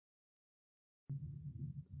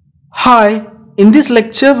Hi, in this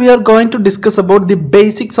lecture we are going to discuss about the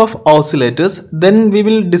basics of oscillators. Then we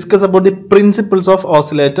will discuss about the principles of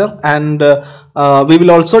oscillator and we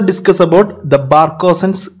will also discuss about the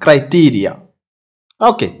Barkhausen's criteria.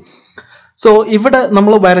 Okay. So, ഇവിടെ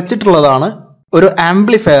നമ്മൾ വരച്ചിട്ടുള്ളതാണ് ഒരു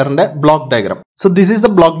ആംപ്ലിഫയറിന്റെ block diagram. So this is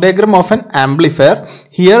the block diagram of an amplifier.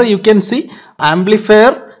 Here you can see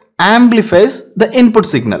amplifier amplifies the input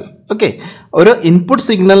signal. Okay, ഒരു input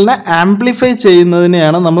സിഗ്നലിനെ amplify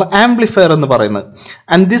ചെയ്യുന്നതിനെയാണ് നമ്മൾ amplifier എന്ന് പറയുന്നത്.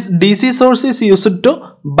 And this DC source is used to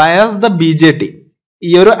bias the BJT.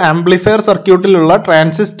 ഈ ഒരു amplifier സർക്യൂട്ടിലുള്ള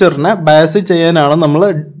ട്രാൻസിസ്റ്ററിനെ bias ചെയ്യാനാണ് നമ്മൾ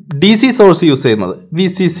DC source യൂസ് ചെയ്യുന്നത്,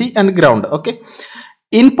 VCC and ground. Okay,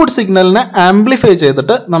 input സിഗ്നലിനെ ആംപ്ലിഫൈ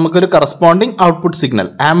ചെയ്തിട്ട് നമുക്കൊരു corresponding output signal,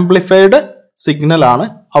 amplified signal ആണ്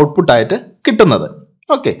ഔട്ട്പുട്ട് ആയിട്ട് കിട്ടുന്നത്.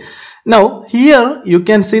 Okay, now here you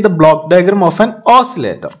can see the block diagram of an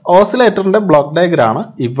oscillator. Oscillatorന്റെ block diagram ആണ്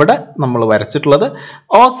ഇവിടെ നമ്മൾ വരച്ചിട്ടുള്ളത്.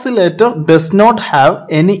 Oscillator does not have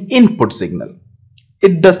any input signal.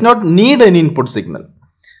 It does not need any input signal.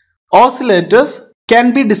 Oscillators can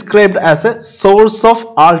be described as a source of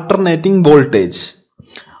alternating voltage.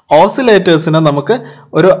 ഓസിലേറ്റേഴ്സിനെ നമുക്ക്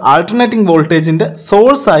ഒരു alternating വോൾട്ടേജിന്റെ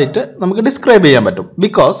source ആയിട്ട് നമുക്ക് describe ചെയ്യാൻ പറ്റും.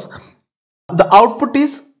 Because the output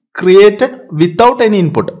is created without any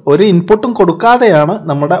input. ഒരു ഇൻപുട്ടും കൊടുക്കാതെയാണ്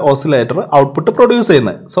നമ്മുടെ ഓസിലേറ്റർ ഔട്ട്പുട്ട് പ്രൊഡ്യൂസ്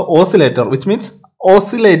ചെയ്യുന്നത്. So oscillator which means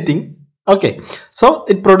oscillating. Okay, so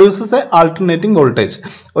it produces A alternating voltage.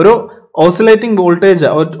 ഒരു ഓസിലേറ്റിംഗ് വോൾട്ടേജ്,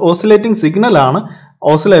 ഓസിലേറ്റിംഗ് സിഗ്നൽ ആണ്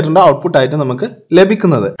ഓസിലേറ്ററിന്റെ ഔട്ട്പുട്ട് ആയിട്ട് നമുക്ക്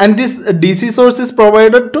ലഭിക്കുന്നത്. And this DC source is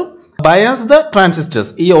provided to bias the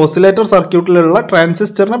transistors. ഈ ഓസിലേറ്റർ സർക്യൂട്ടിലുള്ള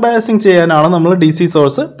ട്രാൻസിസ്റ്ററിനെ biasing ചെയ്യാനാണ് നമ്മൾ DC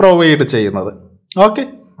സോഴ്സ് പ്രൊവൈഡ് ചെയ്യുന്നത്. ഓക്കെ,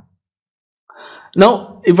 നൗ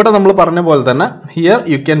ഇവിടെ നമ്മൾ പറഞ്ഞ പോലെ തന്നെ here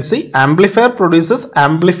you can see amplifier produces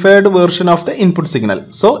amplified version of the input signal.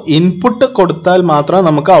 So input കൊടുത്താൽ മാത്രമേ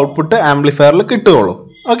നമുക്ക് ഔട്ട്പുട്ട് ആംപ്ലിഫയറിൽ കിട്ടുകയുള്ളൂ.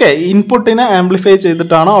 ഓക്കെ, ഇൻപുട്ടിനെ ആംപ്ലിഫൈ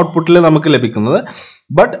ചെയ്തിട്ടാണ് ഔട്ട്പുട്ടിൽ നമുക്ക് ലഭിക്കുന്നത്.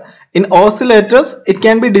 But in oscillators it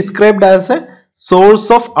can be described as A source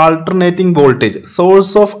of alternating voltage.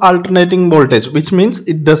 Source of alternating voltage, which means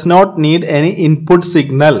it does not need any input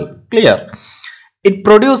signal. Clear? It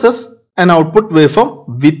produces an output waveform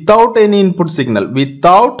without any input signal.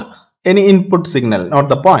 Without any input signal, not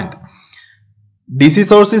the point. DC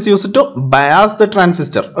source is used to bias the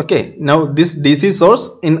transistor. Okay, now this DC source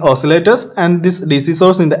in oscillators and this DC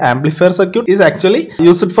source in the amplifier circuit is actually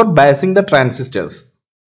used for biasing the transistors.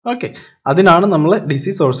 Okay, അതിനാണ് നമ്മൾ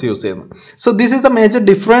DC source use ചെയ്യുന്നത്. So this is the major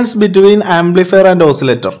difference between amplifier and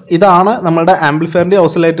oscillator. ഇതാണ് നമ്മുടെ ആംപ്ലിഫയറിന്റെ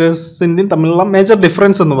ഓസിലേറ്റേഴ്സിന്റെയും തമ്മിലുള്ള major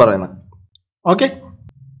difference എന്ന് പറയുന്നത്. Okay,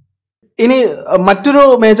 ഇനി മറ്റൊരു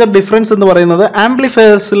മേജർ ഡിഫറൻസ് എന്ന് പറയുന്നത്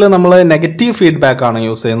ആംപ്ലിഫയേഴ്സിൽ നമ്മൾ നെഗറ്റീവ് ഫീഡ്ബാക്ക് ആണ്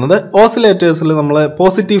യൂസ് ചെയ്യുന്നത്, ഓസിലേറ്റേഴ്സിൽ നമ്മൾ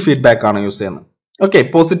പോസിറ്റീവ് ഫീഡ്ബാക്ക് ആണ് യൂസ് ചെയ്യുന്നത്. ഓക്കെ,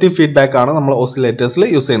 പോസിറ്റീവ് ഫീഡ്ബാക്ക് ആണ് നമ്മൾ ഓസിലേറ്റേഴ്സിൽ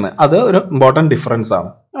യൂസ് ചെയ്യുന്നത്. അത് ഒരു ഇമ്പോർട്ടൻറ്റ് ഡിഫറൻസ്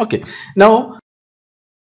ആണ്. Okay, now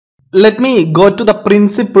let me go to the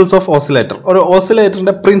principles of oscillator. ഒരു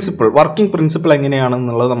ഓസിലേറ്ററിന്റെ പ്രിൻസിപ്പിൾ, വർക്കിംഗ് പ്രിൻസിപ്പിൾ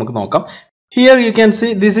എങ്ങനെയാണെന്നുള്ളത് നമുക്ക് നോക്കാം. Here you can see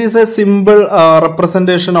this is a simple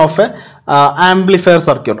representation of a amplifier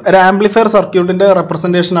circuit. ഒരു ആംപ്ലിഫയർ സർക്യൂട്ടിന്റെ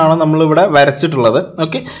റെപ്രസെന്റേഷൻ ആണ് നമ്മൾ ഇവിടെ വരച്ചിട്ടുള്ളത്.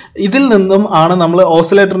 ഓക്കെ, ഇതിൽ നിന്നും ആണ് നമ്മൾ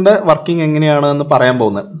ഓസിലേറ്ററിന്റെ വർക്കിംഗ് എങ്ങനെയാണ് എന്ന് പറയാൻ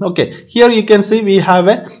പോകുന്നത്. Okay, here you can see we have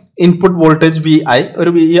a input voltage VI, ഒരു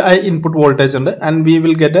VI input voltage ഉണ്ട്, and we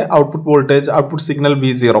will get a output voltage, output signal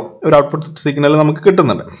V0, ഒരു ഔട്ട്പുട്ട് സിഗ്നൽ നമുക്ക്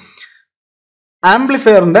കിട്ടുന്നുണ്ട്.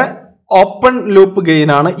 ആംപ്ലിഫയറിന്റെ ഓപ്പൺ ലൂപ്പ് ഗെയിൻ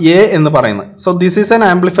ആണ് A എന്ന് പറയുന്നത്. So this is an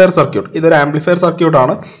amplifier circuit. ഇതൊരു ആംപ്ലിഫയർ സർക്യൂട്ട്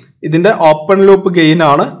ആണ്. ഇതിന്റെ ഓപ്പൺ ലൂപ്പ് ഗെയിൻ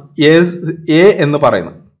ആണ് A എന്ന്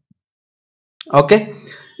പറയുന്നത്. ഓക്കെ,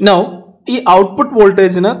 നൗ ഈ ഔട്ട്പുട്ട്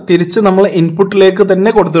വോൾട്ടേജിന് തിരിച്ച് നമ്മൾ ഇൻപുട്ടിലേക്ക്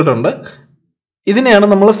തന്നെ കൊടുത്തിട്ടുണ്ട്. ഇതിനെയാണ്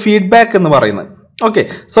നമ്മൾ ഫീഡ്ബാക്ക് എന്ന് പറയുന്നത്. ഓക്കെ,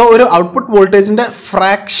 സോ ഒരു ഔട്ട്പുട്ട് വോൾട്ടേജിന്റെ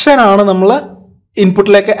ഫ്രാക്ഷൻ ആണ് നമ്മൾ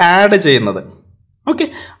ഇൻപുട്ടിലേക്ക് ആഡ് ചെയ്യുന്നത്. ഓക്കെ,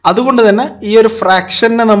 അതുകൊണ്ട് തന്നെ ഈ ഒരു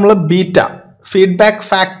ഫ്രാക്ഷനെ നമ്മൾ ബീറ്റ, ഫീഡ്ബാക്ക്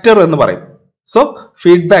ഫാക്ടർ എന്ന് പറയും. സോ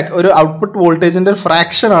ഫീഡ്ബാക്ക് ഒരു ഔട്ട്പുട്ട് വോൾട്ടേജിന്റെ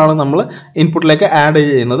ഫ്രാക്ഷൻ ആണ് നമ്മൾ ഇൻപുട്ടിലേക്ക് ആഡ്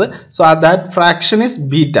ചെയ്യുന്നത്. So that fraction is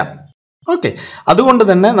beta. Okay, അതുകൊണ്ട്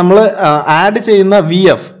തന്നെ നമ്മൾ ആഡ് ചെയ്യുന്ന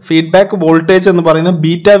VF, ഫീഡ്ബാക്ക് വോൾട്ടേജ് എന്ന് പറയുന്നത്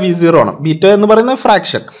ബീറ്റ V0 ആണ്. ബീറ്റ എന്ന് പറയുന്നത്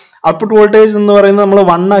ഫ്രാക്ഷൻ. ഔട്ട്പുട്ട് വോൾട്ടേജ് എന്ന് പറയുന്നത് നമ്മൾ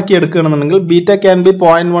 1 ആക്കി എടുക്കുകയാണെന്നുണ്ടെങ്കിൽ beta can be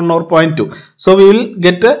 0.1 or 0.2. So we will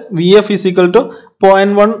get VF is equal to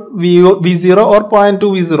 0.1 V0 or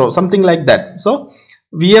 0.2 V0, something like that. So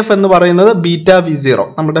VF എന്ന് പറയുന്നത് ബീറ്റ V0,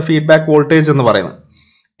 നമ്മുടെ ഫീഡ്ബാക്ക് വോൾട്ടേജ് എന്ന് പറയുന്നത്.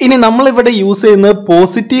 ഇനി നമ്മൾ ഇവിടെ യൂസ് ചെയ്യുന്നത്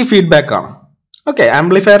പോസിറ്റീവ് ഫീഡ്ബാക്ക് ആണ്. ഓക്കെ,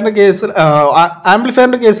 ആംപ്ലിഫയറിന്റെ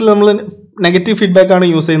കേസിൽ നമ്മൾ നെഗറ്റീവ് ഫീഡ്ബാക്ക് ആണ്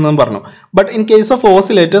യൂസ് ചെയ്യുന്നതെന്ന് പറഞ്ഞു. But in case of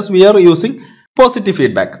oscillators V are using positive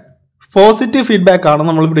feedback. Positive feedback ആണ്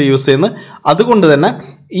നമ്മളിവിടെ യൂസ് ചെയ്യുന്നത്. അതുകൊണ്ട് തന്നെ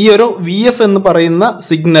ഈ ഒരു VF എന്ന് പറയുന്ന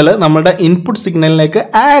സിഗ്നൽ നമ്മുടെ ഇൻപുട്ട് സിഗ്നലിലേക്ക്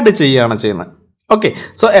ആഡ് ചെയ്യുകയാണ് ചെയ്യുന്നത്. Okay,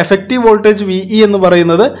 so effective voltage VE എന്ന്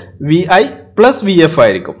പറയുന്നത് VI plus VF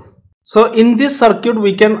ആയിരിക്കും. So in this circuit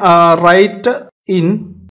we can write in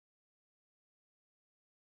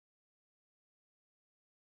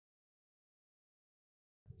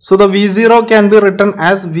so the V0 can be written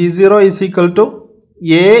as V0 is equal to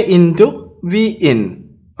A into Vin.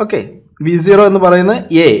 Okay, V0 എന്ന് പറയുന്നത്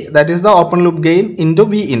A, that is the open loop gain, into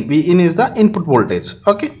Vin. Vin is the input voltage.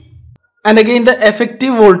 Okay, and again the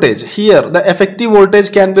effective voltage, here the effective voltage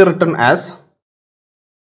can be written as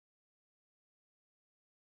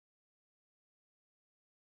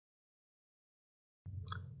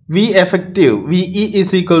V effective, VE is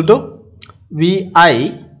equal to VI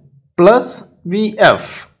plus VF.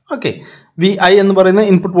 Okay, VI എന്ന് പറയുന്നത്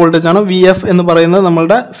input voltage ആണ്, VF എന്ന് പറയുന്നത്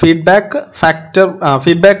നമ്മളുടെ feedback factor,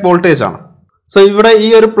 feedback voltage ആണ്. So ഇവിടെ ഈ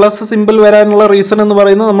ഒരു പ്ലസ് സിമ്പിൾ വരാനുള്ള റീസൺ എന്ന്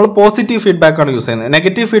പറയുന്നത് നമ്മൾ പോസിറ്റീവ് ഫീഡ്ബാക്ക് ആണ് യൂസ് ചെയ്യുന്നത്.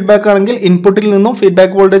 നെഗറ്റീവ് ഫീഡ്ബാക്ക് ആണെങ്കിൽ ഇൻപുട്ടിൽ നിന്നും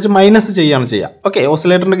ഫീഡ്ബാക്ക് വോൾട്ടേജ് മൈനസ് ചെയ്യാണ് ചെയ്യുക. ഓക്കെ,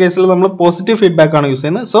 ഓസിലേറ്ററിന്റെ കേസിൽ നമ്മൾ പോസിറ്റീവ് ഫീഡ്ബാക്ക് ആണ് യൂസ്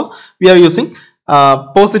ചെയ്യുന്നത്. So we are using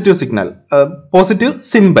positive signal, positive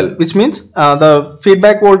symbol, which means the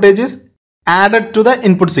feedback voltage is added to the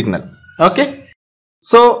input signal. Okay,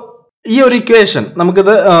 so ഈ ഒരു ഇക്വേഷൻ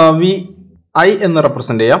നമുക്കിത് VI എന്ന്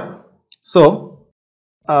റെപ്രസെന്റ് ചെയ്യാം. So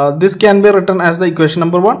this can be written as the equation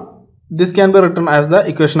number 1, this can be written as the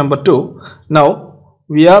equation number 2. Now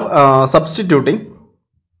we are substitute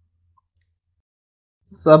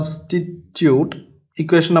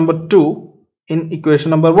equation number 2 in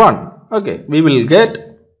equation number 1. Okay, we will get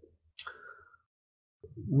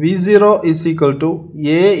V0 is equal to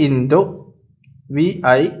A into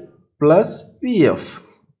VI plus VF.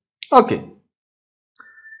 Okay,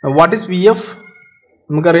 now what is VF?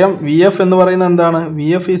 നമുക്കറിയാം VF എന്ന് പറയുന്നത് എന്താണ്?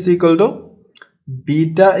 VF is equal to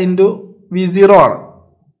beta into V0 ആണ്.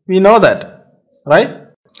 We know that, right?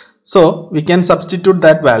 So we can substitute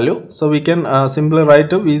that value. So we can simply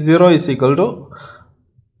write V0 is equal to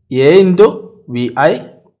A into VI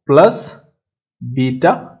plus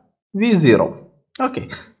beta V0. Okay,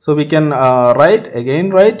 so we can write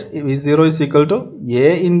V0 is equal to A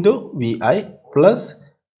into VI plus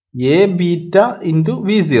A beta into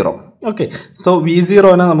V0. Okay, so V0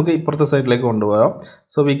 നെ നമുക്ക് ഇപ്പുറത്തെ സൈഡിലേക്ക് കൊണ്ടുപോകാം.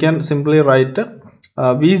 So we can simply write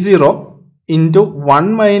V0 into 1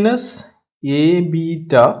 minus A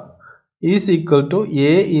beta is equal to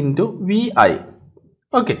A into VI.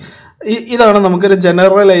 Okay, ഇതാണ് നമുക്കൊരു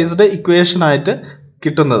generalised equation ആയിട്ട്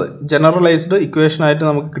കിട്ടുന്നത്. Generalised equation ആയിട്ട്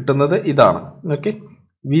നമുക്ക് കിട്ടുന്നത് ഇതാണ്. Okay,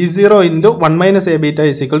 V0 into 1 minus A beta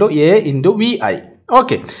is equal to A into VI.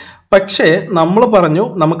 Okay, പക്ഷേ നമ്മൾ പറഞ്ഞു,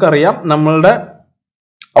 നമുക്കറിയാം നമ്മളുടെ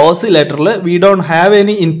ഓസിലേറ്ററിൽ we don't have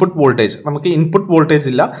any input voltage, നമുക്ക് ഇൻപുട്ട് വോൾട്ടേജ്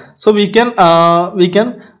ഇല്ല. So we can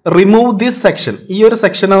remove this section. ഈ ഒരു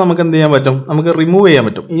സെക്ഷനെ നമുക്ക് എന്ത് ചെയ്യാൻ പറ്റും? നമുക്ക് റിമൂവ് ചെയ്യാൻ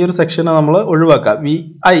പറ്റും. ഈ ഒരു സെക്ഷനെ നമ്മൾ ഒഴിവാക്കാം.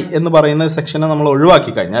 VI എന്ന് പറയുന്ന സെക്ഷനെ നമ്മൾ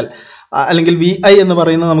ഒഴിവാക്കി കഴിഞ്ഞാൽ, അല്ലെങ്കിൽ VI എന്ന്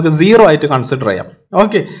പറയുന്നത് നമുക്ക് 0 ആയിട്ട് കൺസിഡർ ചെയ്യാം.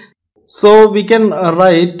 Okay, so we can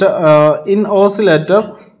write in oscillator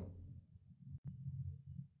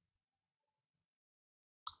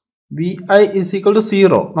VI is equal to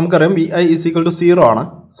 0. നമുക്കറിയാം VI is equal to 0 ആണ്.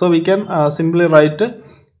 So we can simply right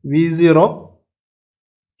V0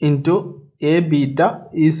 into A beta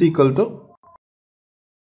is equal to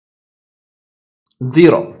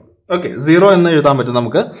 0. Okay, 0 എന്ന് എഴുതാൻ പറ്റും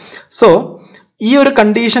നമുക്ക്. സോ ഈ ഒരു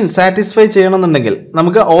കണ്ടീഷൻ സാറ്റിസ്ഫൈ ചെയ്യണമെന്നുണ്ടെങ്കിൽ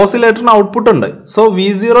നമുക്ക് ഓസിലേറ്ററിന് ഔട്ട്പുട്ട് ഉണ്ട്. So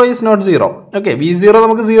V0 is not 0. Okay, V0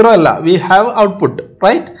 നമുക്ക് 0 അല്ല, we have output,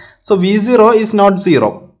 right? So V0 is not 0.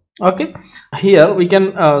 Okay, here we can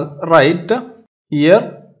write here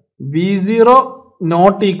V0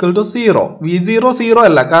 not equal to 0. V0 0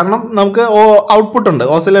 അല്ല, കാരണം നമുക്ക് ഔട്ട്പുട്ട് ഉണ്ട്,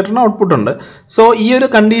 ഓസിലേറ്ററിന് ഔട്ട്പുട്ട് ഉണ്ട്. സോ ഈ ഒരു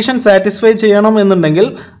കണ്ടീഷൻ സാറ്റിസ്ഫൈ ചെയ്യണം എന്നുണ്ടെങ്കിൽ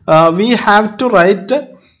we have to write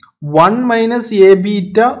 1 minus A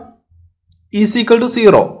beta is equal to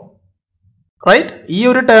 0, right? ഈ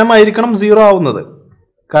ഒരു ടേം ആയിരിക്കണം 0 ആവുന്നത്,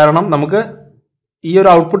 കാരണം നമുക്ക് ഈ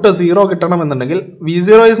ഒരു ഔട്ട്പുട്ട് 0 കിട്ടണം എന്നുണ്ടെങ്കിൽ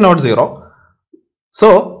V0 is not 0. So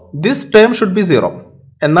this term should be 0.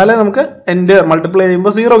 എന്നാലേ നമുക്ക് എൻ്റെ മൾട്ടിപ്ലൈ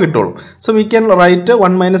ചെയ്യുമ്പോൾ 0 കിട്ടുള്ളൂ. So we can write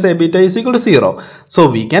 1 minus A beta is equal to 0. So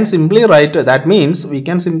we can simply right, that means we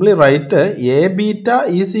can simply write a beta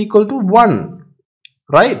is equal to 1.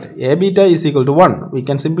 Right, A beta is equal to 1. We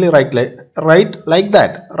can simply write like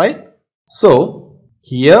that, right? So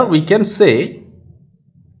here we can say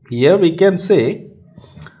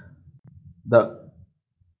the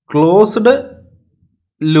closed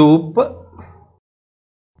loop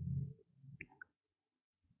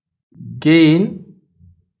gain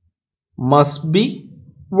must be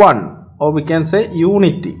 1, or we can say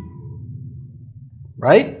unity,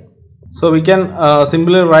 right? So we can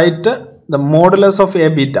simply write the modulus of A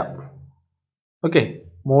beta. Okay,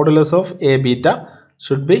 modulus of A beta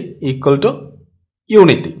should be equal to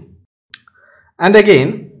unity. And again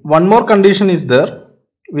one more condition is there,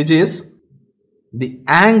 which is the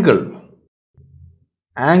angle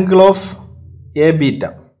of A beta.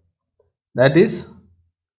 That is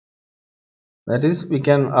we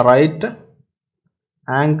can write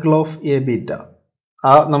angle of A beta.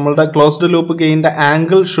 നമ്മളുടെ closed loop gain the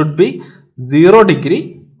angle should be 0 degree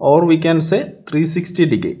or we can say 360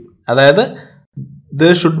 degree. അതായത്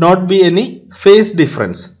there should not be any phase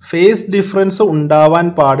difference. Phase difference ഉണ്ടാവാൻ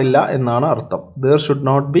പാടില്ല എന്നാണ് അർത്ഥം. There should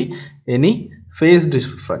not be any phase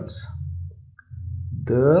difference.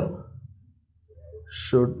 There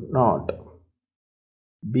should not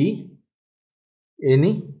be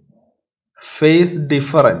any phase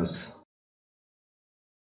difference.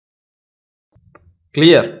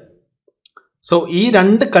 Clear? So ഈ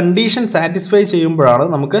രണ്ട് condition satisfy ചെയ്യുമ്പോഴാണ്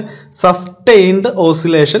നമുക്ക് sustained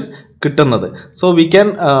oscillation കിട്ടുന്നത്. So we can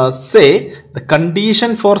say the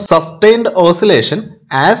condition for sustained oscillation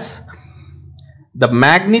as the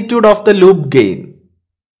magnitude of the loop gain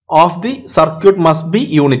of the circuit must be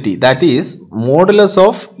unity. That is modulus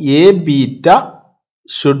of A beta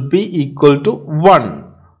should be equal to 1.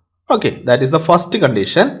 Okay, that is the first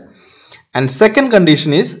condition. And second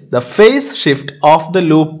condition is the phase shift of the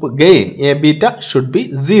loop gain A beta should be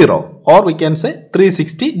 0 or we can say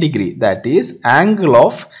 360 degree. That is angle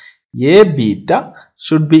of A beta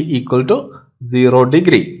should be equal to 0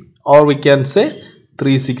 degree or we can say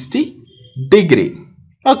 360 degree.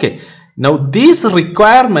 Okay, now this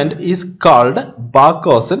requirement is called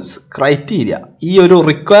Barkhausen's criteria. ഈ ഒരു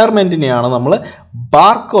റിക്വയർമെന്റിനെയാണ് നമ്മൾ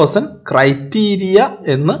Barkhausen criteria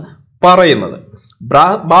എന്ന് പറയുന്നത്.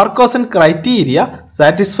 Barkhausen criteria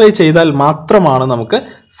satisfy ചെയ്താൽ മാത്രമാണ് നമുക്ക്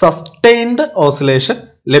sustained oscillation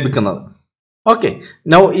ലഭിക്കുന്നത്. Okay,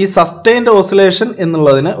 now ഈ സസ്റ്റെയിൻഡ് ഓസിലേഷൻ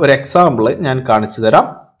എന്നുള്ളതിന് ഒരു എക്സാമ്പിൾ ഞാൻ കാണിച്ചു തരാം.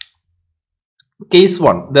 Case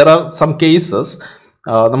 1, there are some cases.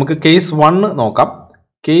 നമുക്ക് കേസ് 1 നോക്കാം.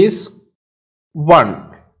 കേസ് 1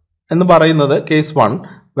 എന്ന് പറയുന്നത് case 1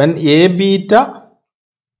 when A beta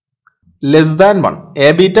less than 1, A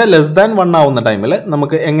beta less than 1 ആവുന്ന ടൈമിൽ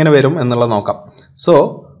നമുക്ക് എങ്ങനെ വരും എന്നുള്ളത് നോക്കാം. So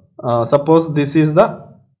suppose this is the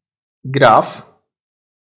graph.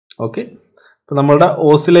 Okay, അപ്പോൾ നമ്മളുടെ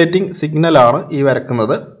ഓസിലേറ്റിംഗ് സിഗ്നൽ ആണ് ഈ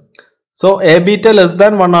വരക്കുന്നത്. So A beta less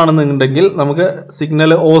than 1 ആണെന്നുണ്ടെങ്കിൽ നമുക്ക്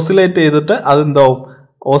സിഗ്നൽ ഓസിലേറ്റ് ചെയ്തിട്ട് അതെന്താവും,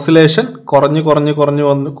 ഓസിലേഷൻ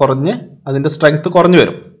കുറഞ്ഞ് അതിന്റെ സ്ട്രെങ്ത് കുറഞ്ഞു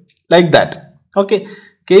വരും, like that. Okay,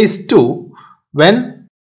 case 2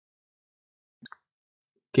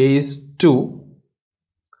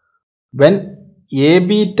 when A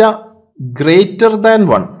beta greater than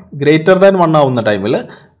 1 ആവുന്ന ടൈമിൽ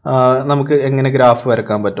നമുക്ക് എങ്ങനെ ഗ്രാഫ്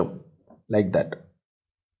വരക്കാൻ പറ്റും, like that.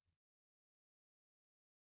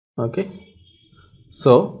 Okay,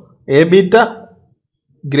 so A beta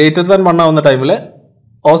greater than 1 ആവുന്ന ടൈമിൽ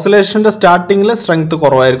ഓസിലേഷന്റെ സ്റ്റാർട്ടിങ്ങിൽ സ്ട്രെങ്ത്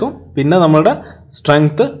കുറവായിരിക്കും, പിന്നെ നമ്മളുടെ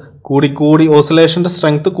സ്ട്രെങ്ത് കൂടി ഓസിലേഷന്റെ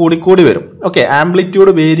സ്ട്രെങ്ത് കൂടി വരും. ഓക്കെ,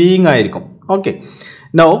 ആംപ്ലിറ്റ്യൂഡ് വേരിയിങ് ആയിരിക്കും. Okay,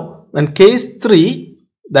 now when case 3,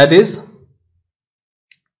 that is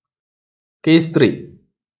case 3,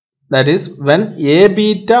 that is when A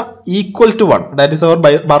beta equal to 1, that is our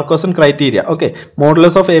Barkhausen criteria. Okay,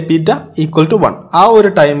 modulus of A beta equal to 1, ആ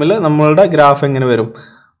ഒരു ടൈമിൽ നമ്മളുടെ graph എങ്ങനെ വരും,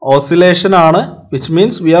 oscillation ആണ്, which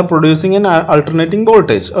means we are producing an alternating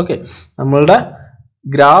voltage. Okay, നമ്മളുടെ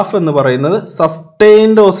graph എന്ന് പറയുന്നത്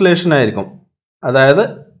സസ്റ്റെയിൻഡ് ഓസിലേഷൻ ആയിരിക്കും. അതായത്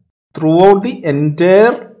through out the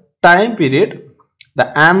entire time period the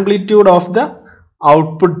amplitude of the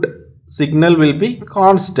output signal will be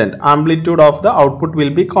constant. Amplitude of the output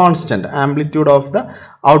will be constant. Amplitude of the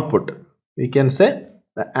output, we can say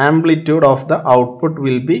the amplitude of the output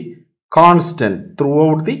will be constant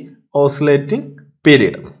throughout the oscillating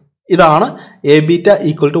period. ഇതാണ് A beta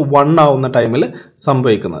equal to 1 ആവുന്ന ടൈമിൽ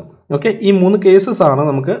സംഭവിക്കുന്നത്. Okay, ഈ 3 cases ആണ്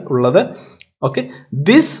നമുക്ക് ഉള്ളത്. Okay,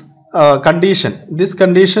 this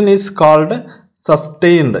condition is called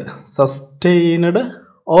sustained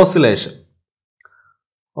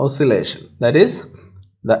oscillation. That is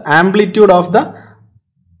the amplitude of the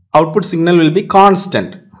output signal will be constant,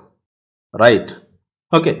 right?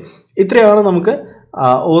 Okay, ഇത്രയാണ് നമുക്ക്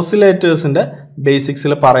ഓസിലേറ്റേഴ്സിന്റെ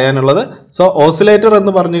ബേസിക്സിൽ പറയാനുള്ളത്. സോ ഓസിലേറ്റർ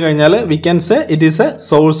എന്ന് പറഞ്ഞു കഴിഞ്ഞാൽ we can say it is a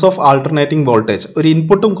source of alternating voltage. ഒരു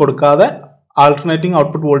ഇൻപുട്ടും കൊടുക്കാതെ alternating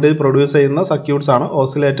output voltage produce ചെയ്യുന്ന സർക്യൂട്ട്സ് ആണ്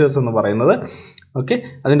ഓസിലേറ്റേഴ്സ് എന്ന് പറയുന്നത്. ഓക്കെ,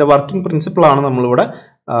 അതിന്റെ വർക്കിംഗ് പ്രിൻസിപ്പിൾ ആണ് നമ്മളിവിടെ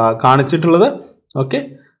കാണിച്ചിട്ടുള്ളത്. ഓക്കെ,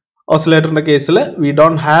 ഓസിലേറ്ററിന്റെ കേസിൽ we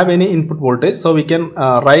don't have any input voltage, so we can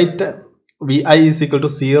write VI is equal to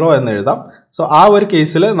 0 എന്ന് എഴുതാം. സോ ആ ഒരു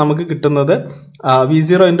കേസിൽ നമുക്ക് കിട്ടുന്നത്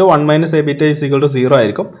V0 into 1 minus A beta is equal to 0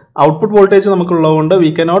 ആയിരിക്കും. Output voltage നമുക്കുള്ളതുകൊണ്ട് we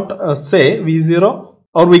cannot say V0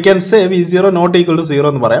 or we can say V0 not equal to 0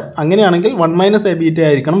 എന്ന് പറയാം. അങ്ങനെയാണെങ്കിൽ 1 minus A beta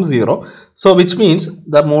ആയിരിക്കണം 0. So which means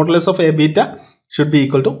the modulus of A beta should be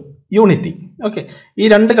equal to unity. Okay, ഈ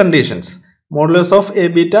രണ്ട് conditions, modulus of a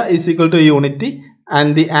beta is equal to unity and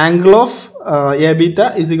the angle of a beta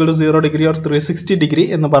is equal to 0 degree or 360 degree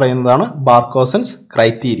എന്ന് പറയുന്നതാണ് Barkhausen's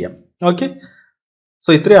criteria. Okay,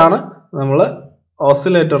 so ഇത്രയാണ് നമ്മൾ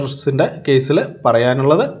ഓസിലേറ്റേഴ്സിന്റെ കേസിൽ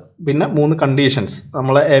പറയാനുള്ളത്. പിന്നെ മൂന്ന് കണ്ടീഷൻസ്,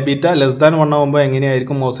 നമ്മൾ എ ബീറ്റ ലെസ് ദാൻ 1 ആകുമ്പോൾ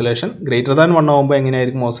എങ്ങനെയായിരിക്കും ഓസിലേഷൻ, ഗ്രേറ്റർ ദാൻ 1 ആകുമ്പോൾ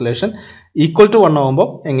എങ്ങനെയായിരിക്കും ഓസിലേഷൻ, ഈക്വൽ ടു 1 ആകുമ്പോൾ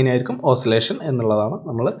എങ്ങനെയായിരിക്കും ഓസിലേഷൻ എന്നുള്ളതാണ്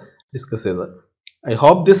നമ്മൾ ഡിസ്കസ് ചെയ്തത്. I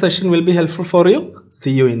hope this session will be helpful for you.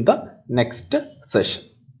 See you in the next session.